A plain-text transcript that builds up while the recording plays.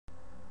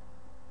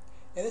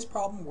In this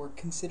problem, we're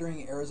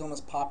considering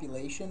Arizona's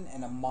population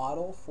and a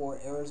model for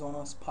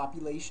Arizona's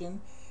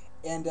population.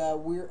 And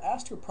we're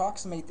asked to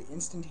approximate the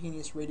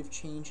instantaneous rate of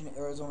change in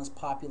Arizona's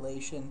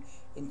population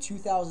in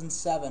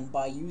 2007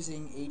 by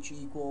using h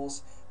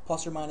equals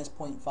plus or minus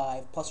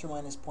 0.5, plus or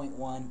minus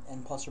 0.1,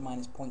 and plus or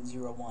minus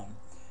 0.01.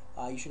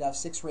 You should have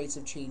 6 rates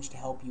of change to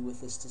help you with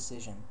this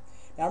decision.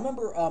 Now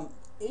remember,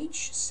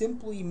 h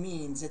simply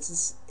means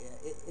it's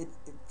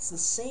the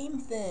same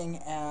thing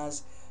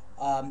as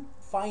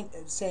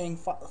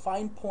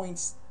find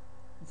points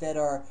that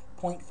are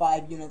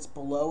 0.5 units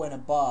below and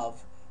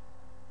above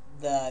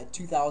the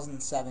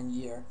 2007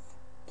 year,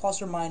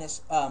 plus or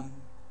minus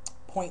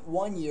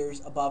 0.1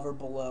 years above or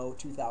below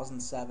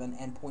 2007,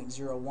 and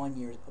 0.01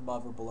 years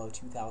above or below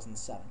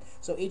 2007.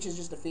 So h is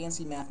just a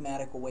fancy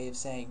mathematical way of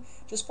saying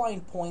just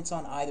find points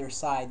on either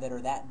side that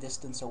are that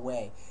distance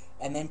away,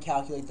 and then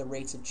calculate the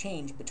rates of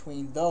change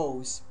between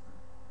those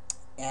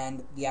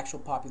and the actual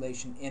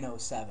population in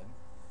 '07.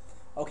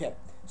 Okay,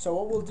 so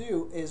what we'll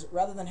do is,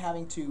 rather than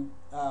having to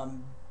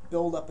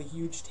build up a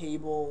huge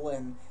table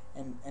and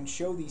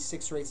show these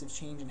 6 rates of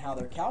change and how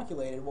they're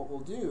calculated, what we'll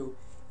do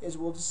is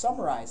we'll just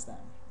summarize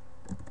them.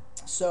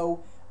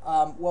 So,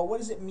 well, what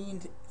does it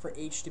mean for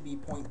h to be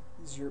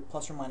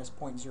plus or minus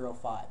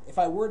 0.05? If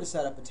I were to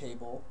set up a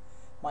table,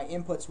 my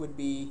inputs would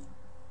be,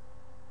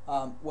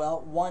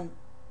 well, one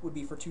would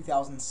be for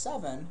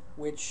 2007,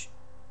 which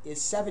is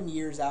 7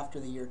 years after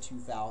the year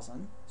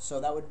 2000,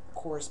 so that would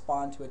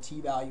correspond to a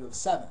t-value of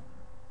 7.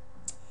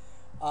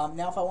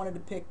 Now if I wanted to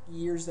pick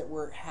years that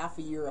were half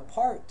a year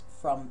apart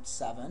from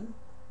 7,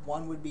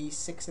 one would be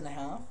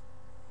 6.5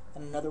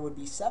 and another would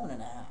be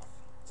 7.5.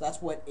 So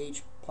that's what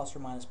h plus or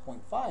minus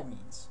 0.5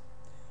 means.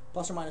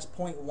 Plus or minus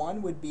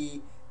 0.1 would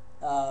be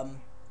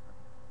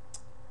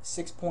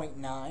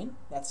 6.9,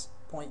 that's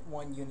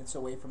 0.1 units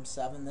away from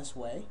 7 this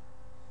way,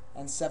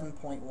 and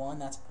 7.1,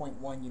 that's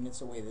 0.1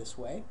 units away this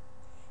way.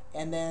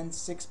 And then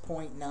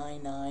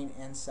 6.99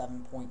 and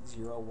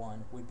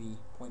 7.01 would be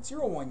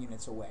 0.01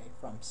 units away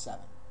from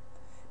 7.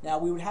 Now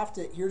we would have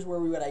to, here's where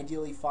we would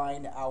ideally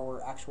find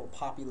our actual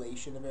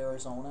population of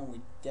Arizona, and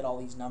we'd get all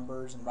these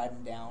numbers and write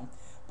them down.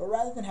 But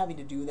rather than having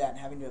to do that and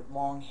having to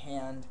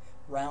longhand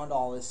round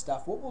all this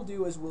stuff, what we'll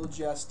do is we'll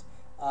just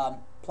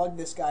plug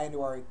this guy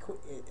into our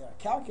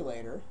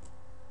calculator,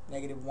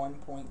 negative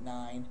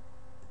 1.9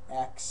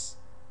 x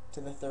to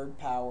the 3rd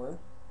power.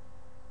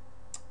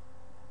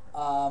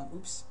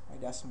 Oops, my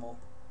decimal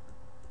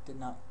did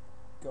not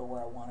go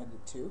where I wanted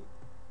it to.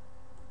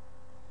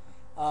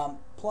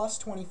 Plus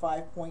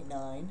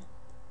 25.9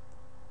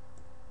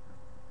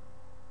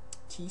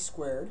 t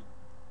squared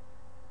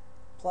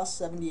plus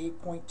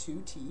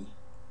 78.2 t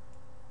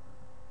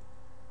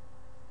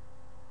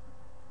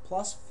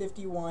plus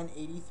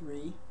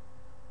 5183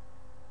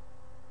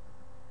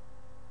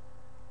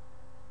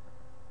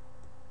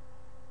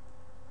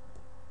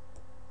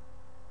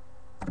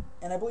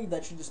 and I believe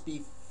that should just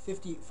be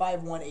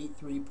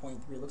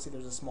 5183.3. It looks like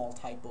there's a small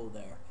typo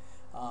there.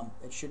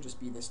 It should just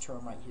be this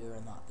term right here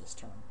and not this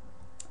term.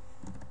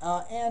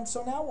 And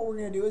so now what we're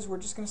going to do is we're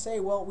just going to say,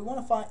 well, we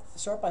want to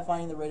start by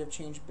finding the rate of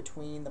change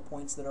between the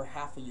points that are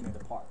half a unit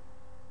apart.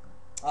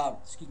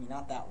 Excuse me,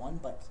 not that one,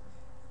 but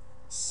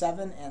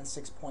 7 and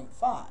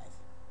 6.5.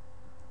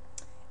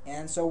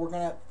 And so we're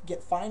going to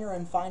get finer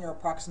and finer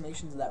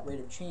approximations of that rate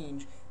of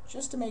change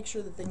just to make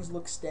sure that things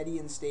look steady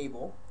and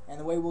stable. And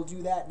the way we'll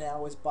do that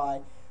now is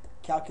by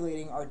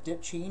calculating our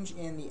change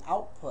in the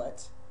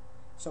output.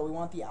 So we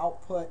want the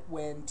output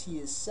when t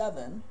is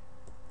 7.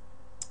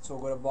 So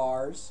we'll go to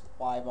vars,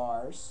 y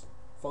vars,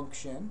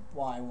 function,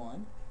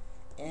 y1.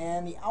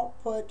 And the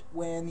output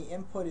when the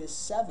input is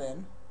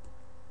 7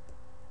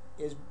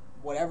 is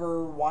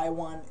whatever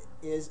y1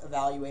 is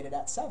evaluated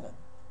at 7,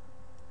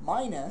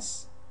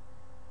 minus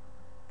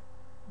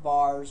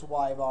vars,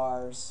 y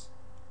vars,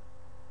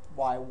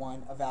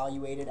 y1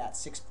 evaluated at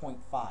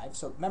 6.5.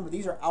 So remember,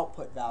 these are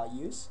output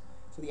values.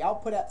 So the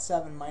output at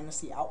 7 minus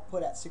the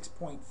output at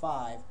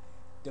 6.5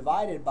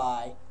 divided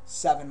by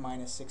 7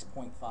 minus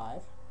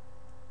 6.5.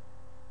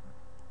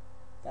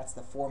 That's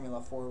the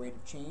formula for rate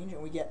of change,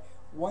 and we get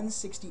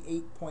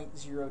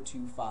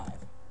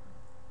 168.025.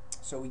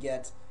 So we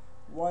get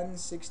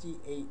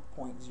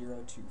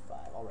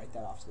 168.025. I'll write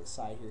that off to the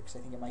side here because I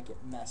think it might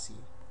get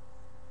messy.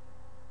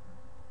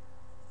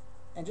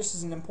 And just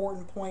as an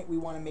important point, we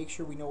want to make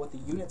sure we know what the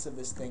units of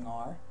this thing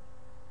are.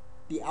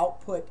 The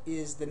output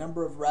is the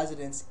number of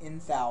residents in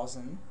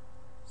 1,000.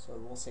 So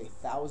we'll say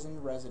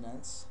 1,000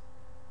 residents.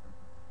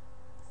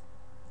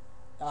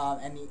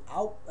 And the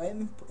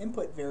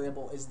input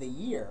variable is the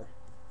year.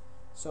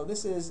 So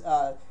this is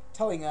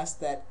telling us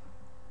that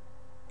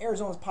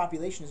Arizona's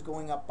population is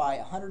going up by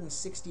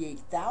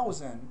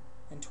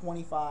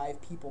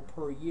 168,025 people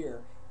per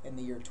year in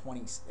the year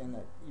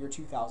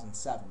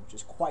 2007, which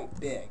is quite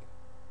big.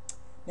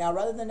 Now,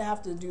 rather than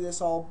have to do this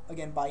all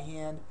again by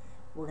hand,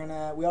 we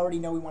already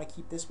know we want to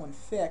keep this one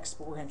fixed,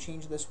 but we're going to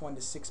change this one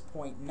to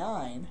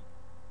 6.9.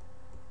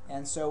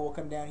 And so we'll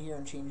come down here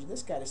and change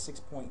this guy to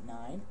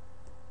 6.9.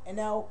 And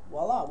now,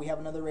 voila, we have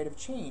another rate of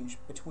change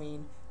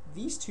between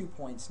these 2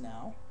 points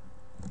now,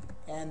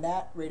 and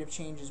that rate of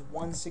change is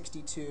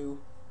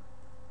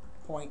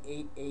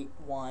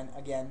 162.881,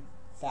 again,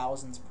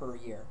 thousands per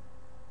year.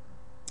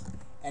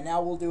 And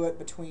now we'll do it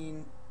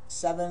between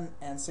 7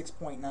 and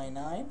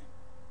 6.99.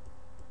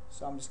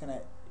 So I'm just going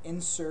to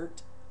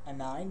insert a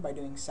 9 by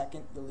doing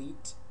second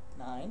delete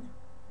 9.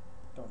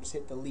 Don't just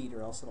hit delete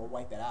or else it'll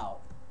wipe it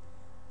out.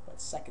 But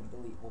second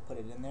delete, we'll put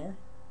it in there.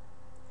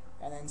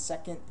 And then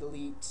second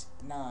delete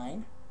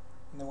 9.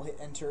 And then we'll hit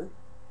enter.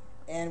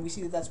 And we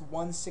see that that's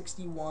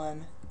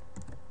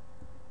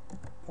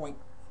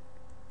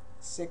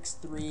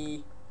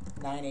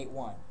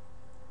 161.63981.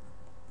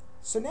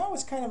 So now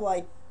it's kind of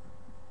like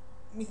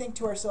we think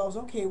to ourselves,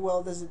 okay,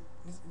 well, it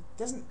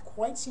doesn't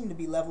quite seem to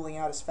be leveling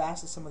out as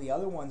fast as some of the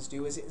other ones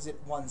do. Is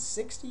it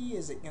 160?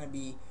 Is it going to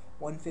be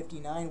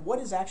 159? What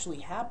is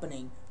actually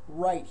happening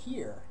right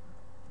here?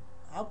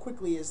 How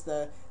quickly is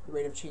the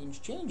rate of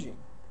change changing?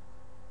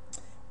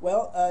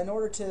 Well, in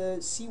order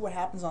to see what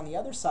happens on the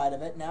other side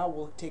of it, now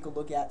we'll take a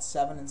look at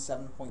 7 and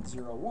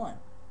 7.01.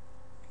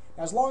 Now,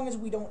 as long as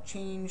we don't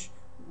change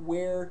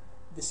where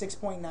the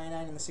 6.99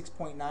 and the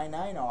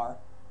 6.99 are,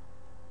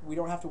 we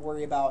don't have to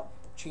worry about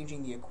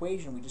changing the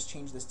equation. We just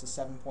change this to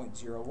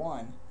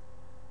 7.01.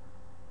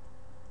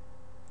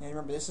 And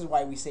remember, this is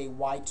why we say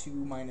y2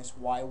 minus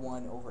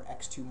y1 over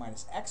x2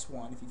 minus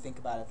x1, if you think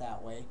about it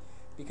that way.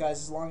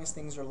 Because as long as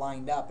things are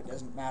lined up, it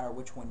doesn't matter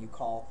which one you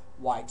call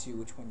y2,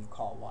 which one you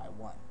call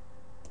y1.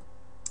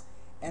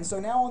 And so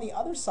now on the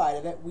other side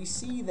of it, we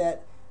see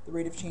that the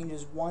rate of change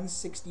is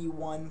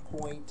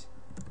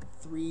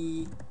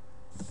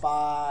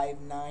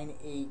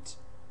 161.3598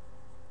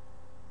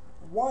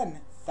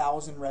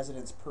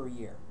 residents per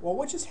year. Well,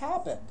 what just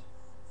happened?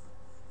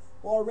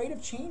 Well, our rate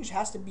of change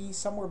has to be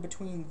somewhere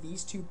between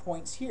these 2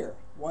 points here,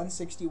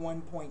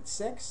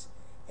 161.6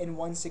 and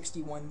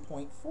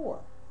 161.4.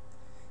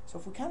 So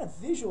if we kind of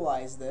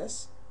visualize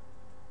this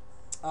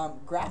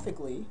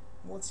graphically,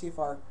 let's see if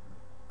our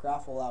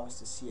graph will allow us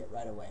to see it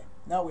right away.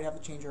 No, we have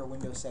to change our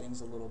window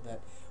settings a little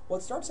bit. Well,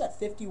 it starts at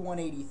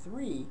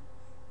 5183,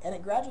 and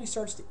it gradually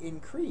starts to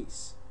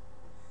increase.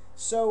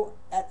 So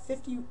at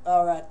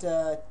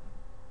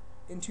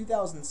in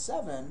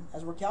 2007,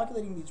 as we're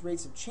calculating these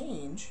rates of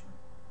change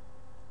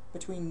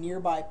between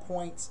nearby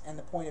points and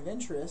the point of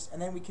interest, and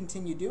then we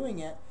continue doing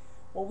it,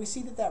 well, we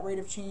see that that rate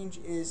of change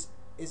is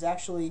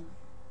actually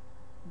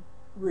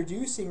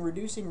reducing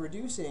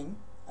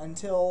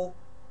until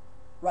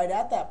right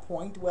at that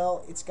point,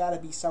 well, it's got to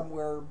be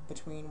somewhere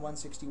between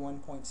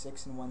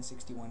 161.6 and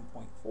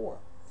 161.4.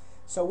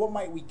 So what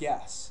might we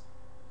guess?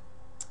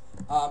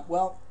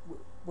 Well,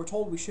 we're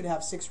told we should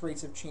have 6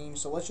 rates of change,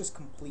 so let's just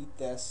complete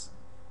this.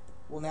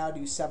 We'll now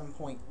do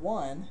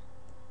 7.1,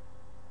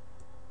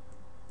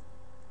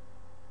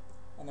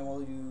 and then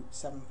we'll do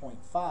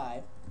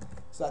 7.5.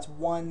 So that's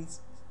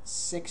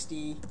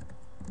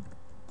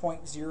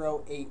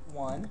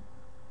 160.081.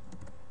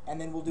 And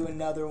then we'll do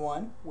another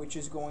one, which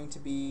is going to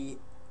be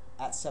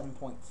at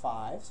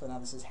 7.5. So now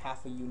this is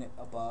half a unit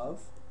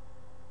above.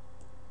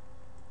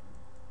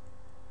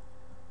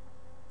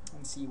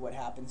 And see what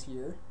happens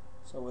here.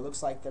 So it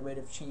looks like the rate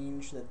of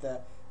change, that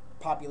the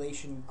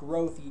population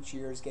growth each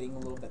year is getting a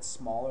little bit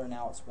smaller.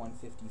 Now it's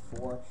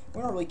 154.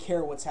 We don't really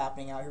care what's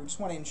happening out here. We just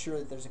want to ensure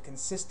that there's a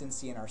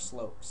consistency in our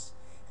slopes.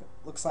 It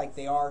looks like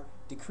they are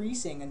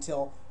decreasing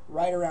until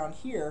right around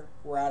here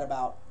we're at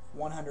about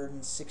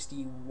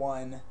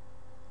 161.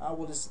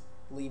 We'll just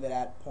leave it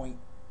at point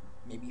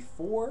maybe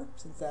 4,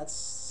 since that's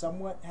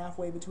somewhat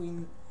halfway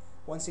between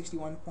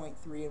 161.3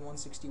 and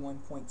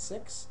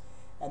 161.6.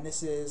 And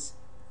this is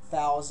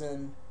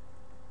 1,000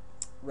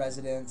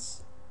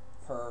 residents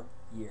per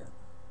year.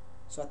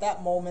 So at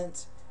that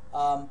moment,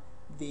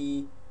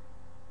 the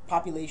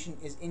population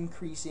is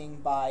increasing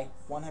by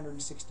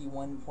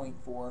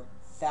 161.4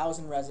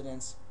 thousand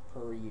residents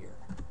per year.